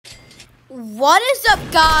What is up,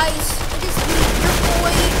 guys? It is me, your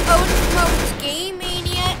boy, Otis Game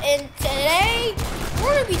Mania, and today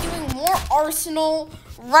we're going to be doing more Arsenal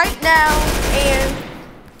right now, and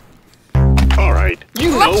alright,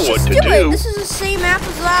 you know what to do. This is the same map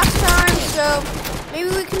as last time, so maybe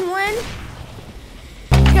we can win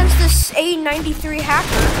against this A93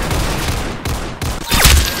 hacker.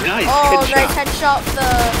 Nice headshot. Nice headshot,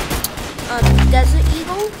 the Desert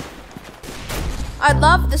Eagle. I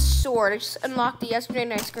love the sword. I just unlocked it yesterday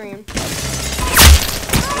and I screamed.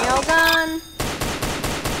 Nail gun.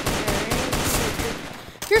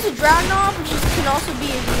 Here's a Dragunov, which can also be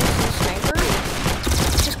used as a sniper.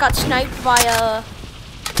 Just got sniped by a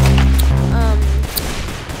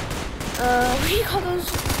what do you call those?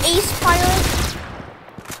 Ace pilot.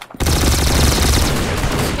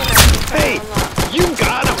 Hey, you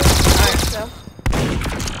got him. Alright, so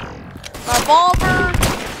revolver.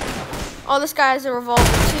 Oh, this guy has a revolver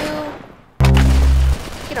too.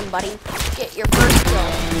 Get him, buddy. Get your first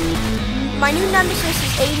kill. My new nemesis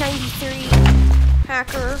is A93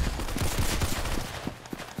 hacker.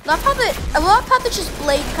 I love how this just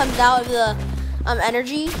blade comes out of the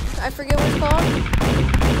energy. I forget what it's called.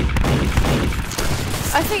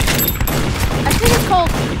 I think it's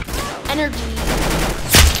called energy.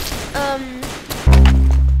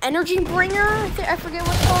 Energy bringer. I forget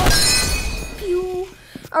what it's called. Pew.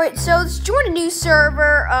 Alright, so let's join a new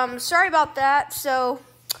server. Sorry about that. So,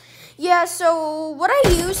 yeah, so what I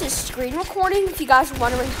use is screen recording. If you guys are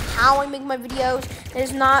wondering how I make my videos, it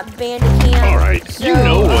is not Bandicam. Alright, so, you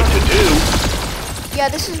know what to do. Yeah,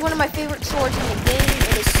 this is one of my favorite swords in the game.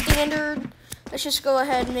 It is standard. Let's just go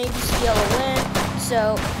ahead and maybe steal a win.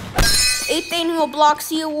 So, 8th Annual Block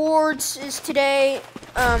C Awards is today.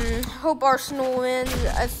 Hope Arsenal wins.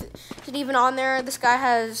 Is it even on there? This guy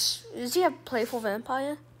has... Does he have Playful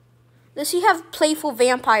Vampire? Does he have Playful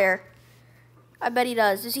Vampire? I bet he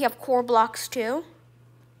does. Does he have Core Blocks too?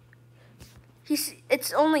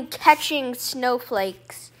 It's only catching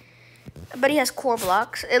snowflakes. I bet he has Core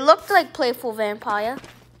Blocks. It looked like Playful Vampire.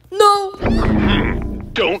 No!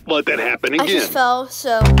 Don't let that happen again. I just fell,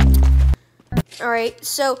 so... Alright,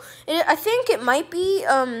 so I think it might be...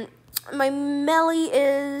 my melee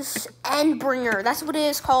is Endbringer. That's what it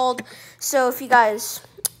is called. So if you guys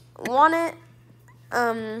want it,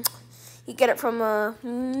 you get it from a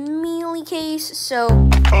melee case. So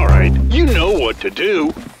alright, you know what to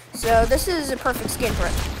do. So this is a perfect skin for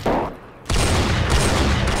it.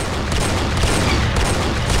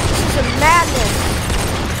 This is a madness.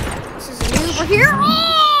 This is a maneuver here.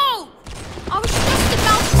 Oh! I was just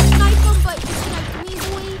about to snipe him, but he sniped me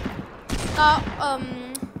easily.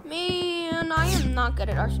 Man, I am not good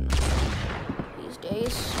at Arsenal these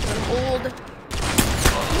days. I'm old.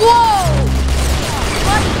 Whoa!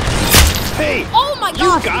 Hey! Oh my gosh!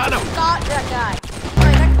 You got him! Got that guy.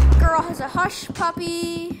 Alright, that girl has a hush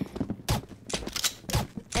puppy.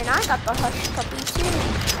 And I got the hush puppy too.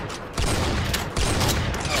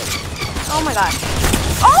 Oh my gosh.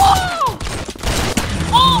 Oh!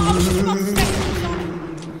 Oh! I was just about to snipe him.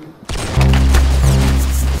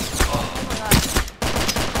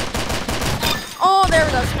 Oh, there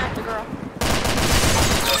we go. Snap the girl.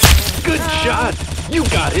 Good shot. You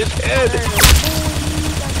got his head.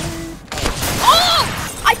 Oh!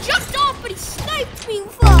 I jumped off, but he sniped me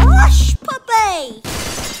with a hush puppy.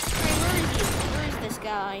 Hey, where is he? Where is this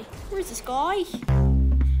guy? Where's this guy?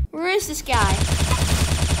 Where is this guy?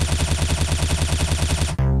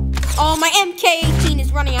 Oh, my MK18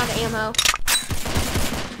 is running out of ammo.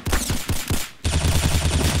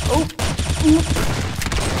 Oh. Oop.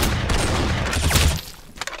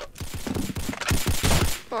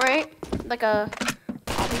 Alright, like a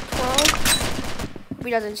hobby pro. Hope he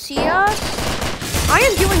doesn't see us. I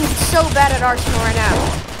am doing so bad at Arsenal right now.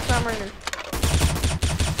 For some reason.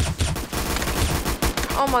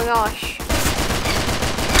 Oh my gosh.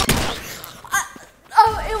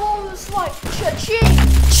 Oh, it was like cha-ching.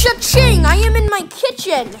 Cha-ching! I am in my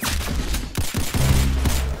kitchen.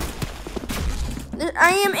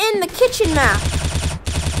 I am in the kitchen map.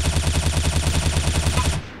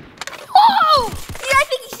 Whoa! I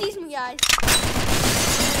think he sees me, guys.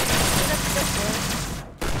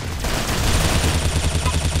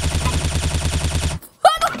 I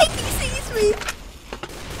don't think he sees me.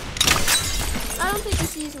 I don't think he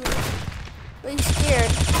sees me. But he's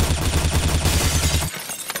scared.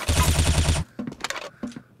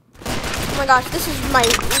 Oh my gosh, this is my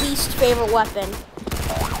least favorite weapon.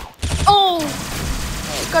 Oh!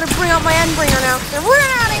 Gotta bring out my Endbringer now. They're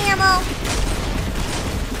running out of ammo.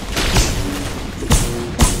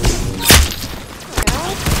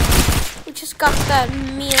 Just got that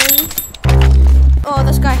melee. Oh,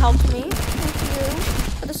 this guy helped me. Thank you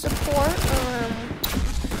for the support.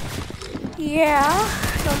 Yeah.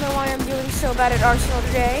 Don't know why I'm doing so bad at Arsenal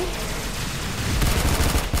today.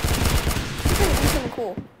 I'm gonna do something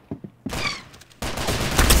cool.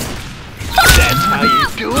 That's how you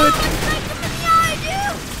do it?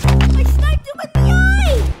 I sniped him in the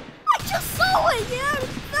eye! I just saw it, dude!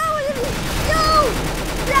 Yo!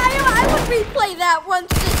 Yeah, I would replay that once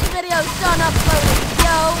this video's done uploading,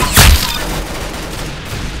 yo!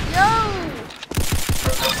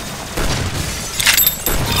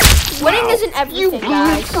 Winning isn't everything, You blew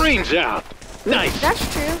guys. his brains out. Nice. That's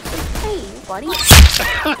true. Hey, buddy.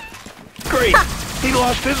 Great. He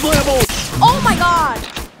lost his level. Oh my god!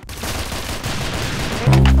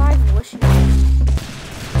 95 wishes.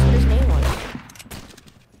 That's what his name was.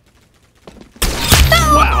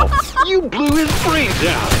 Wow. You blew his brains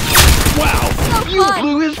out. Wow. So You fun.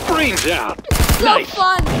 blew his brains out. So Nice.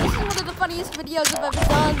 fun! This is one of the funniest videos I've ever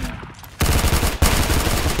done.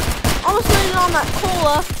 Almost landed on that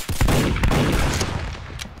cola.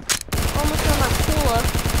 Almost on that cola.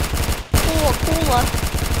 Cola.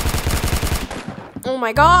 Oh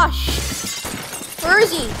my gosh! Where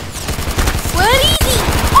is he? Where is he?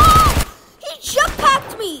 Oh! He jump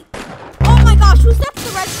packed me! Oh my gosh, was that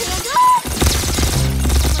the red panda?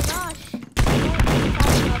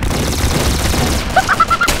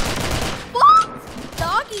 What?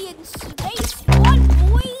 Doggy in space. What,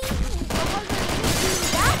 boy?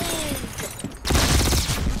 That is.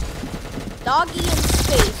 Doggy in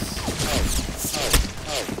space.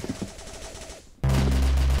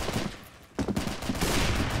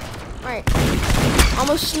 Alright.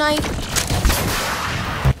 Almost sniped.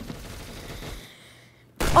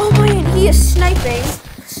 Oh man, he is sniping.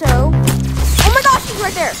 So. Oh my gosh, he's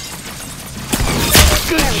right there.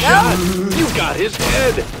 Good we go. shot. You got his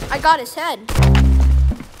head. I got his head.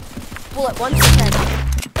 Bullet once his head.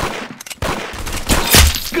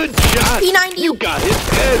 Good shot. P90. You got his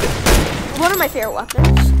head. One of my favorite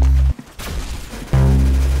weapons.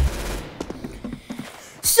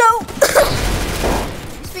 So,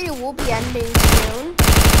 this video will be ending soon.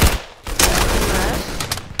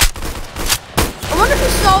 I wonder if you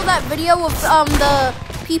saw that video of the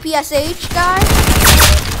PPSH guy.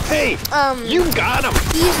 Hey, you got him.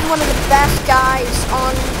 He's one of the best guys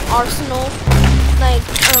on Arsenal. Like,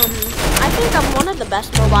 I think I'm one of the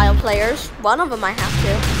best mobile players. One of them I have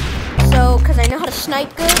to. So, because I know how to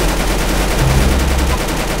snipe good.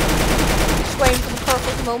 Just waiting for the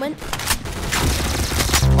perfect moment.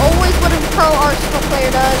 Always what a pro Arsenal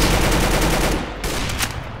player does.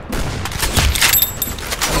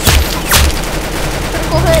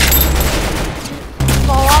 Critical hit.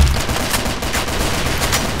 Fall off.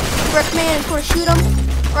 Brickman is going to shoot him.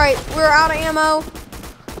 Right, we're out of ammo.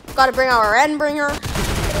 Gotta bring our Endbringer.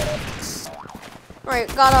 Right,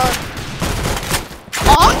 got our...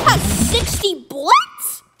 Oh, it has 60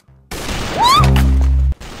 bullets?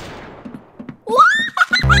 What?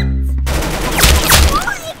 What?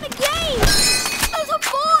 What in the game? There's a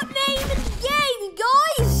bot name in the game,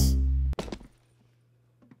 guys!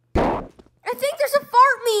 I think there's a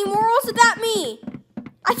fart meme, or was it that me?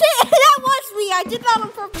 I think that was me. I did that on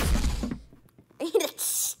purpose. And it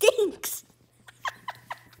stinks.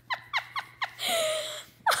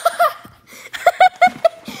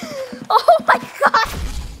 Oh my god!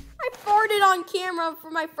 I farted on camera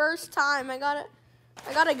for my first time. I gotta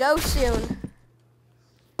go soon.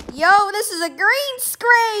 Yo, this is a green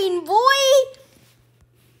screen, boy!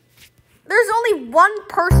 There's only one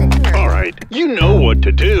person here. All right, you know what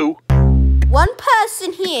to do. One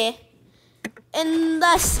person here.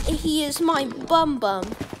 Unless he is my bum bum.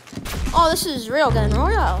 Oh, this is real gun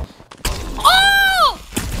royale. Oh!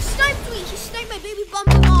 He sniped me. He sniped my baby bum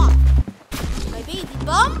bum off. My baby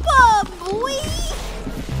bum bum, boy.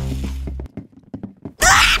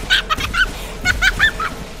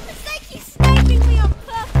 It's like he's sniping me on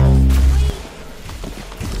purpose, boy.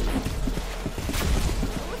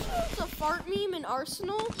 I wish there was a fart meme in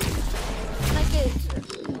Arsenal. Like it's...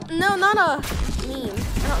 No, not a meme.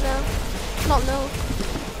 I don't know.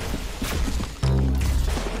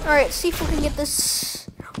 Alright, see if we can get this.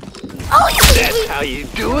 Oh, yes! That's how you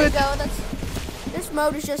do it. There we go. This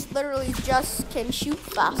mode is just literally just can shoot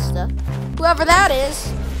faster. Whoever that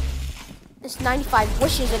is 95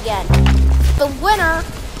 wishes again. The winner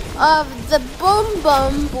of the Boom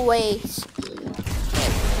Boom Boys.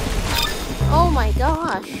 Oh my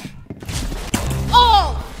gosh.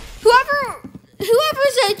 Oh!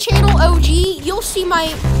 Whoever's a channel OG, you'll see my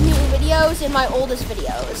new videos and my oldest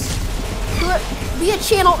videos. Be a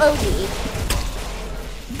channel OG.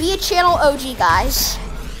 Be a channel OG, guys.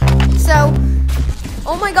 So,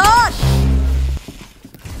 oh my gosh.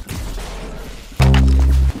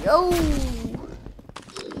 Yo.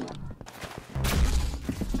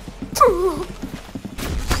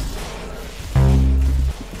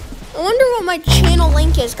 I wonder what my channel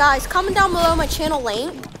link is, guys. Comment down below my channel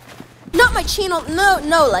link. Not my channel,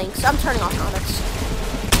 no links. I'm turning off comments.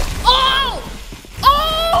 Oh!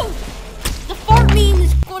 Oh! The fart meme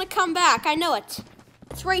is going to come back. I know it.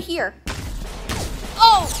 It's right here.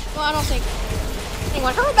 Oh! Well, I don't think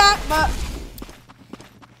anyone's coming back, but...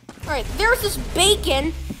 Alright, there's this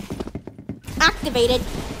bacon activated.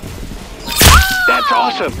 That's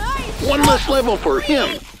awesome. Nice. One less level for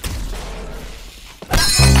him.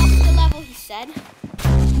 The level, he said.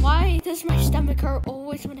 Why does my stomach hurt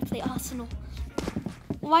always when I play Arsenal?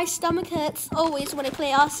 My stomach hurts always when I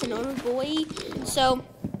play Arsenal, boy. So,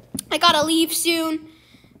 I gotta leave soon.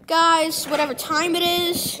 Guys, whatever time it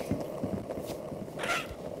is.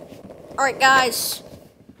 Alright, guys.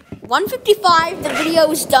 1:55, the video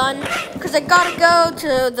is done. Because I gotta go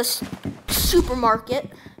to the supermarket.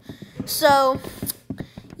 So,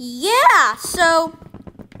 yeah. So,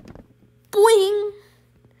 boing.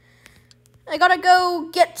 I gotta go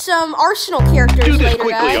get some Arsenal characters Do this later,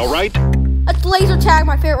 quickly, guys. all right? That's laser tag,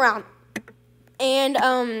 my favorite round. And,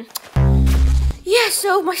 yeah,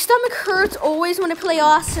 so my stomach hurts always when I play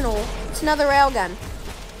Arsenal. It's another railgun.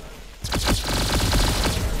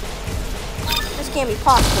 This can't be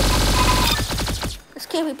possible. This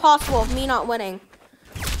can't be possible of me not winning.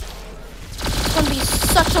 It's gonna be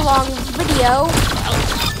such a long video.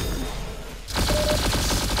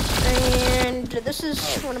 And this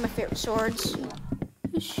is one of my favorite swords.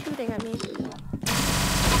 Who's shooting at me?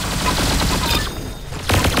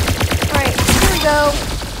 Alright, here we go.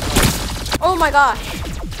 Oh my gosh.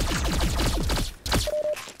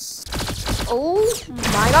 Oh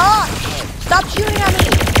my gosh. Stop shooting at me.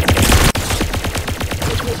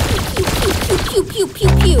 Pew, pew, pew, pew, pew,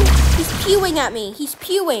 pew. He's pewing at me. He's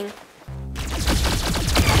pewing.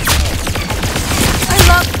 I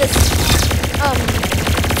love this.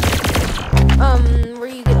 Where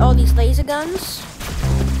you get all these laser guns.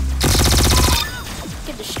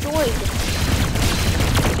 Get destroyed.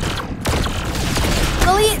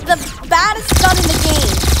 Really, the baddest gun in the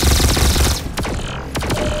game.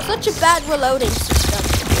 Such a bad reloading system.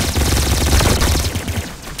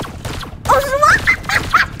 Oh,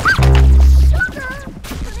 Sugar!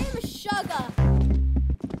 Her name is Sugar.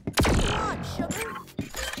 Come on, Sugar.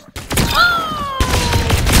 Oh!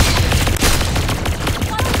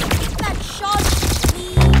 Why don't you get that shot,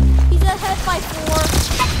 please? He's ahead by 4.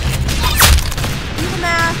 Do the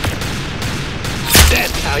math.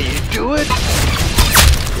 That's how you do it.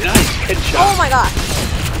 Nice headshot. Oh my god.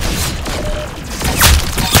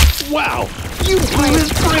 Wow, you blew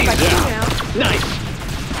his brains out. Nice.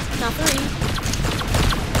 Now 3.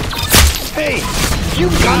 Hey, you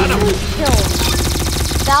got him. Kill.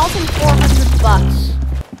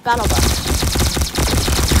 $1,400. Battle bucks.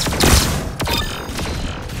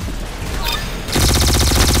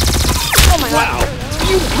 Oh my Wow, god.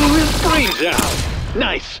 you blew his brains out.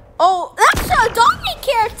 Nice. Oh, that's a Adopt Me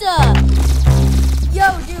character.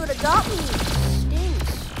 Yo, dude, Adopt Me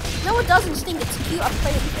stinks. No, it doesn't stink. It's cute. I've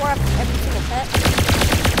played it before. I've every single pet.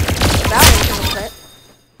 About every single pet.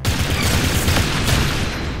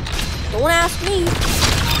 Don't ask me.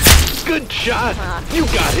 Good shot. You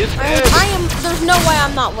got his head. There's no way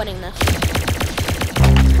I'm not winning this.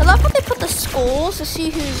 I love how they put the skulls to see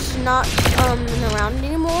who's not, in the round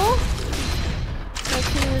anymore. Like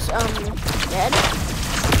who's, dead.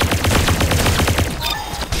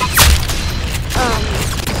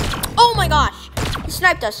 Oh my gosh. He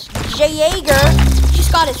sniped us. Jay Yeager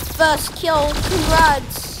just got his first kill.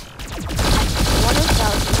 Congrats. One of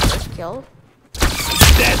those first kill.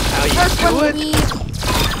 That's how you First do one will it. be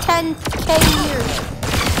 10K years.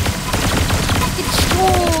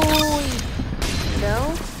 Destroyed. No.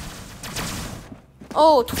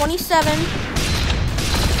 Oh, 27.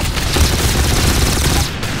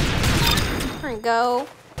 There we go.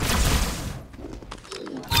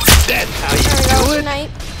 That's how you There we go. do it.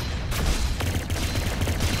 Tonight.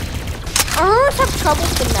 I always have trouble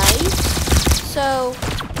with the knife, so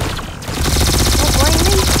don't blame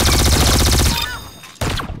me.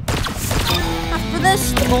 After this,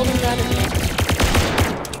 the golden gun is next.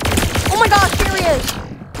 Oh my gosh, here he is!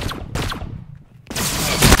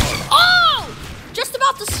 Oh! Just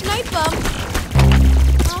about to snipe him. I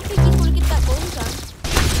don't think he's gonna get that golden gun.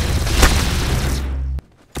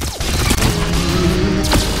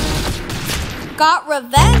 Got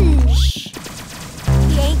revenge!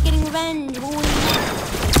 He ain't getting revenge, boy.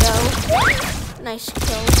 Go. Nice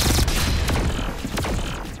kill.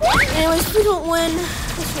 Anyways, if we don't win,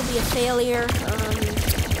 this will be a failure.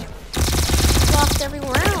 Lost every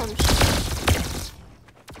round.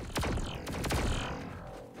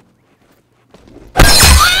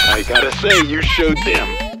 I gotta say, you showed them.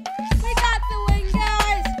 We got the win,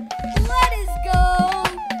 guys.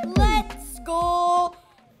 Let's go.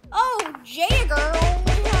 Oh, Jagger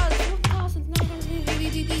only has 1,900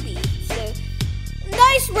 BB. So,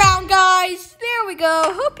 nice round, guys. There we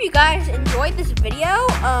go. Hope you guys enjoyed this video.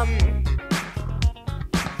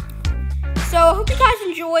 So, I hope you guys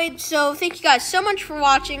enjoyed. So, thank you guys so much for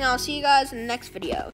watching. I'll see you guys in the next video.